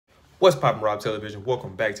What's poppin', Rob Television?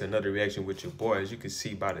 Welcome back to another reaction with your boy. As you can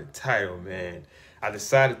see by the title, man, I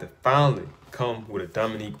decided to finally come with a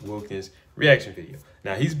Dominique Wilkins reaction video.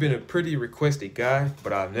 Now, he's been a pretty requested guy,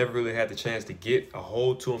 but I've never really had the chance to get a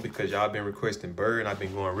hold to him because y'all been requesting Bird, and I've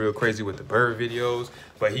been going real crazy with the Bird videos,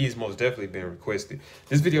 but he's most definitely been requested.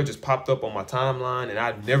 This video just popped up on my timeline, and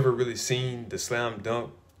I've never really seen the slam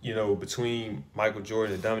dunk, you know, between Michael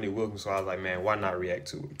Jordan and Dominique Wilkins, so I was like, man, why not react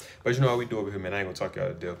to it? But you know how we do over here, man. I ain't gonna talk y'all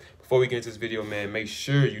to death. Before we get into this video, man, make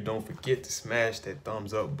sure you don't forget to smash that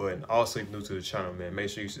thumbs up button. Also, if you're new to the channel, man, make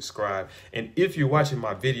sure you subscribe. And if you're watching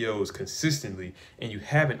my videos consistently and you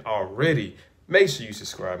haven't already, make sure you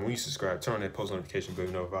subscribe. When you subscribe, turn on that post notification bell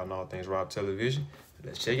to know about all things Rob Television.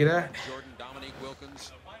 Let's check it out. Jordan, Dominique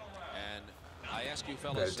Wilkins, and I ask you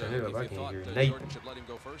fellas if you thought Jordan should let him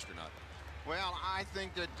go first or not. Well, I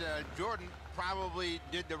think that Jordan probably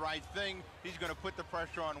did the right thing. He's going to put the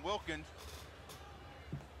pressure on Wilkins.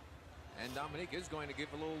 And Dominique is going to give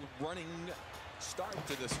a little running start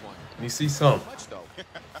to this one. Let me see some. Much though.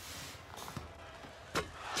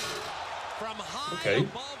 From high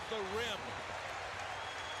above the rim.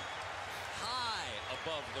 High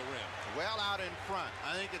above the rim. Well out in front.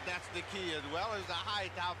 I think that that's the key, as well as the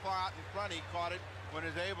height, how far out in front he caught it when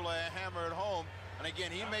he's able to hammer it home. And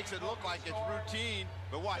again, he makes it look like it's routine,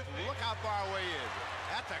 but watch, look how far away he is.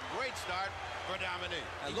 That's a great start for Dominique.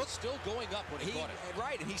 And look, still going up when he caught it.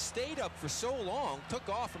 Right, and he stayed up for so long, took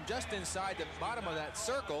off from just inside the bottom of that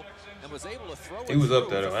circle, and was able to throw it. He was up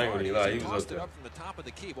there, though. I ain't gonna lie. He was up there. Up from the top of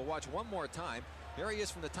the key. But watch one more time. There he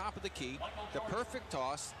is from the top of the key. The perfect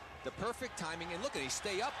toss, the perfect timing, and look at he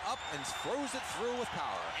stay up, and throws it through with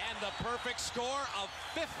power. And the perfect score of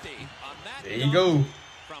 50 on that. There you go.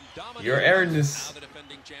 From Dominique, your airness. now the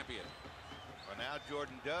defending champion. Well, now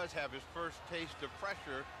Jordan does have his first taste of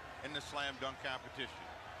pressure in the slam dunk competition.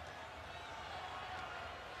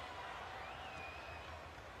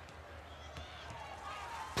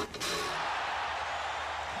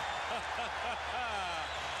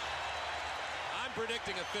 I'm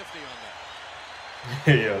predicting a 50 on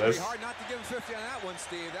that. Yeah, that's hard not to give him 50 on that one,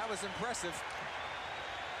 Steve. That was impressive.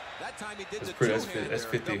 That time he did that's the two-hander, that's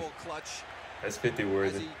 50. Double clutch. That's 50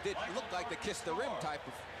 words. He did look like the kiss the rim type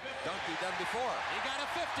of dunk he done before. He got a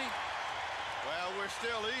 50. Well, we're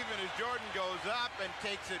still even as Jordan goes up and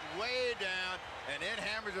takes it way down and then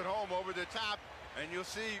hammers it home over the top. And you'll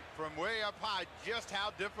see from way up high just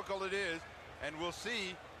how difficult it is. And we'll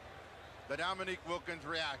see the Dominique Wilkins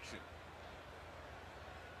reaction.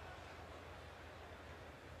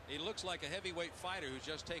 He looks like a heavyweight fighter who's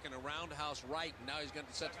just taken a roundhouse right, and now he's going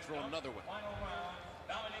to set to throw another one.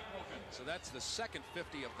 So that's the second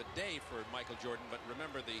 50 of the day for Michael Jordan, but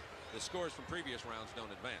remember the scores from previous rounds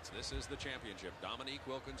don't advance. This is the championship. Dominique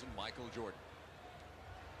Wilkins and Michael Jordan.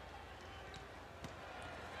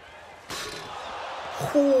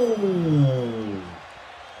 Ooh.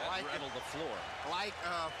 That rattled the floor. Like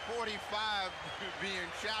 45 being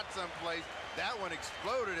shot someplace. That one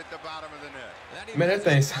exploded at the bottom of the net. Man, that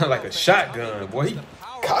thing sounded like a shotgun. Boy, he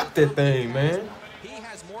cocked that thing, man. He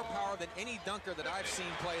has more power than any dunker that I've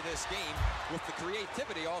seen play this game, with the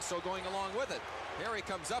creativity also going along with it. Here he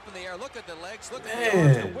comes up in the air. Look at the legs. Look at the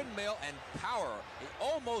arms, the windmill, and power. He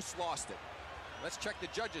almost lost it. Let's check the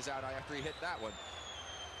judges out after he hit that one.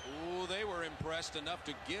 Ooh, they were impressed enough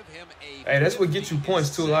to give him a... Hey, that's what gets you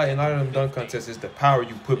points too. In a lot of them dunk contests is the power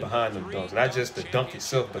you put behind them dunks. Not just the dunk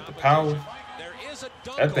itself, but the power.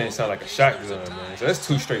 That thing sound like a shotgun, man. So that's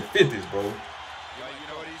 2 straight 50s, bro. You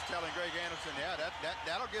know what he's telling Greg Anderson? Yeah,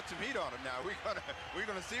 that'll get some heat on him now. We're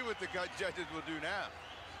gonna see what the judges will do now.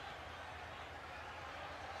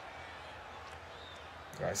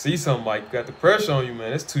 I see something, Mike. You got the pressure on you,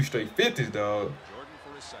 man. That's 2 straight 50s, dog. Jordan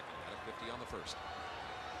for his second, at a 50 on the first.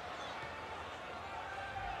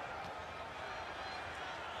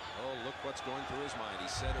 Oh, look what's going through his mind. He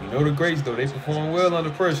said, you know the greats, though. They perform well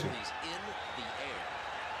under pressure. He's in the air.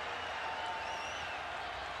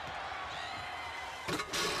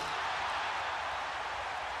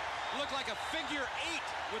 Looked like a figure 8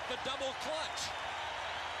 with the double clutch.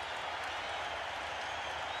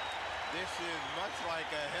 This is much like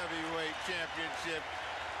a heavyweight championship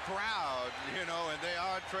crowd, you know, and they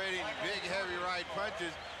are trading big, heavy right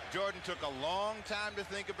punches. Jordan took a long time to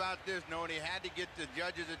think about this, knowing he had to get the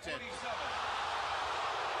judges' attention.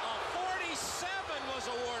 A 47 was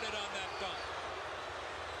awarded on that dunk.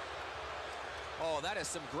 Oh, that is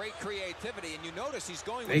some great creativity, and you notice he's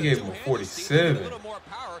going they with gave him a 47. A little more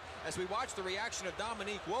power as we watch the reaction of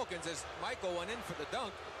Dominique Wilkins as Michael went in for the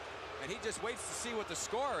dunk. and he just waits to see what the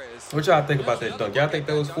score is. What y'all think about that dunk? Y'all think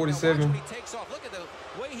that was 47? When he takes off, look at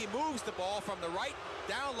the way he moves the ball from the right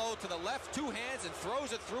down low to the left, two hands, and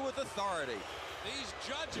throws it through with authority. These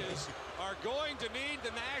judges are going to need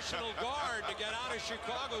the National Guard to get out of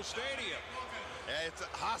Chicago Stadium. Yeah, it's a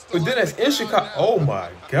hostile. But then that's in Chicago. Oh my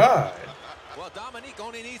God. Well, Dominique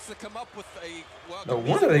only needs to come up with a. Well, No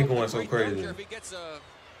wonder they going so crazy. If he gets a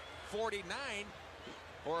 49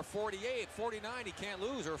 or a 48, 49 he can't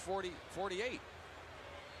lose, or 40, 48.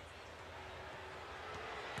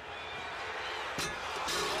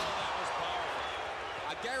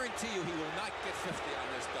 I guarantee you he will not get 50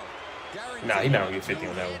 on this dunk. Nah, he not gonna get 50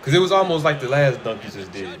 on that one. Because it was almost like the last dunk he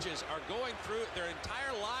just did. Judges are going through, their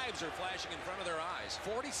entire lives are flashing in front of their eyes.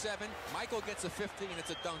 47, Michael gets a 50, and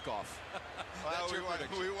it's a dunk off. Well,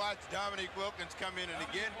 we watched Dominique Wilkins come in and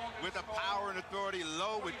again with the power and authority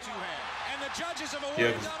low with two hands. And the judges have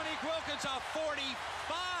awarded Dominique Wilkins a 45.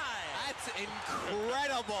 That's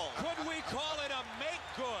incredible. Could we call it a make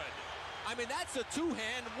good? I mean, that's a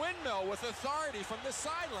two-hand windmill with authority from the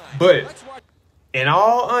sideline. But let's watch. In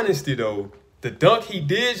all honesty, though, the dunk he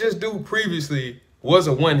did just do previously was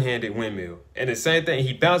a one-handed windmill. And the same thing,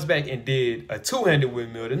 he bounced back and did a two-handed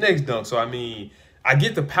windmill the next dunk. So, I mean, I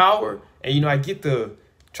get the power and, you know, I get the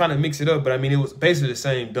trying to mix it up. But, I mean, it was basically the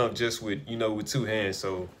same dunk just with, you know, with two hands.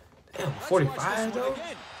 So, damn, 45, though?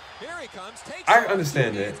 Here he comes. I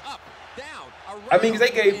understand that. Up, down, I mean, because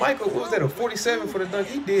they gave Michael, what was that, a 47 for the dunk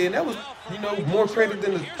he did. And that was, you know, more credit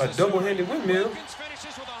than a double-handed windmill.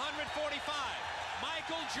 Finishes with 145.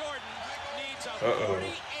 Michael Jordan needs a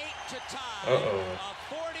 48 to tie, a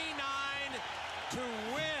 49 to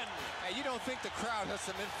win. Hey, you don't think the crowd has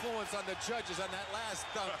some influence on the judges on that last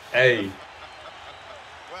dunk? Hey.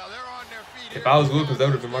 Well, they're on their feet. If I was Wilkins, that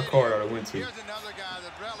would have been my card I'd have went to. Here's another guy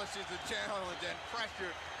that relishes the challenge and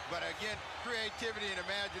pressure. But again, creativity and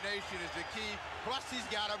imagination is the key. Plus, he's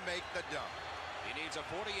got to make the dunk. He needs a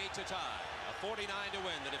 48 to tie, a 49 to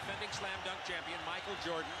win. The defending slam dunk champion, Michael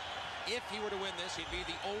Jordan. If he were to win this, he'd be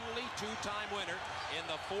the only two-time winner in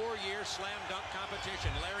the 4-year slam dunk competition.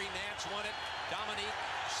 Larry Nance won it, Dominique,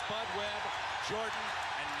 Spud Webb, Jordan,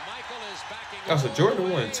 and Michael is backing. Oh, so Jordan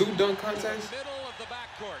won 2 dunk contests? Middle of the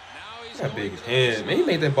backcourt. Now he's got big hands. Man, he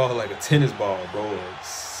made that ball like a tennis ball, bro, or a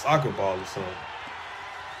soccer ball or something.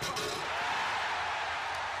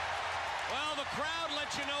 Well, the crowd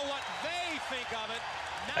lets you know what they think of it.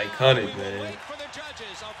 Now iconic, we will man. wait for the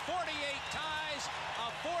judges. A 48 ties, a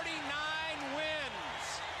 49 wins.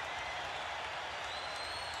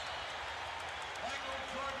 Michael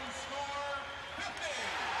Jordan score 50.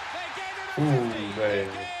 They gave him a 50. Ooh, They man.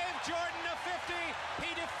 gave Jordan a 50.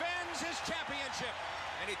 He defends his championship.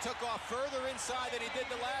 And he took off further inside than he did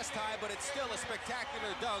the last time, but it's still a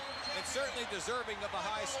spectacular dunk, and certainly deserving of the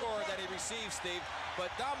high score that he received, Steve.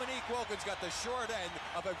 But Dominique Wilkins got the short end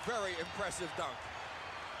of a very impressive dunk.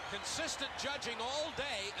 Consistent judging all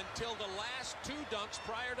day until the last 2 dunks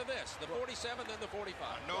prior to this. The 47, then the 45.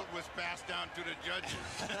 A note was passed down to the judges.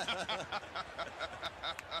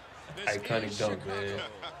 Iconic dunk, man.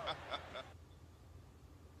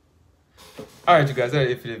 Alright, you guys, that's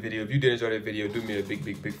it for the video. If you did enjoy that video, do me a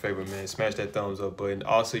big favor, man. Smash that thumbs up button.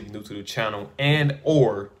 Also, if you're new to the channel and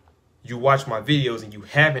or you watch my videos and you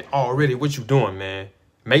haven't already, what you doing, man?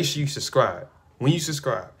 Make sure you subscribe. When you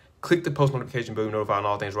subscribe, click the post notification bell to be notified on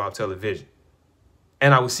all things Rob Television.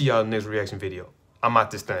 And I will see y'all in the next reaction video. I'm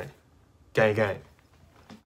out this thing. Gang, gang.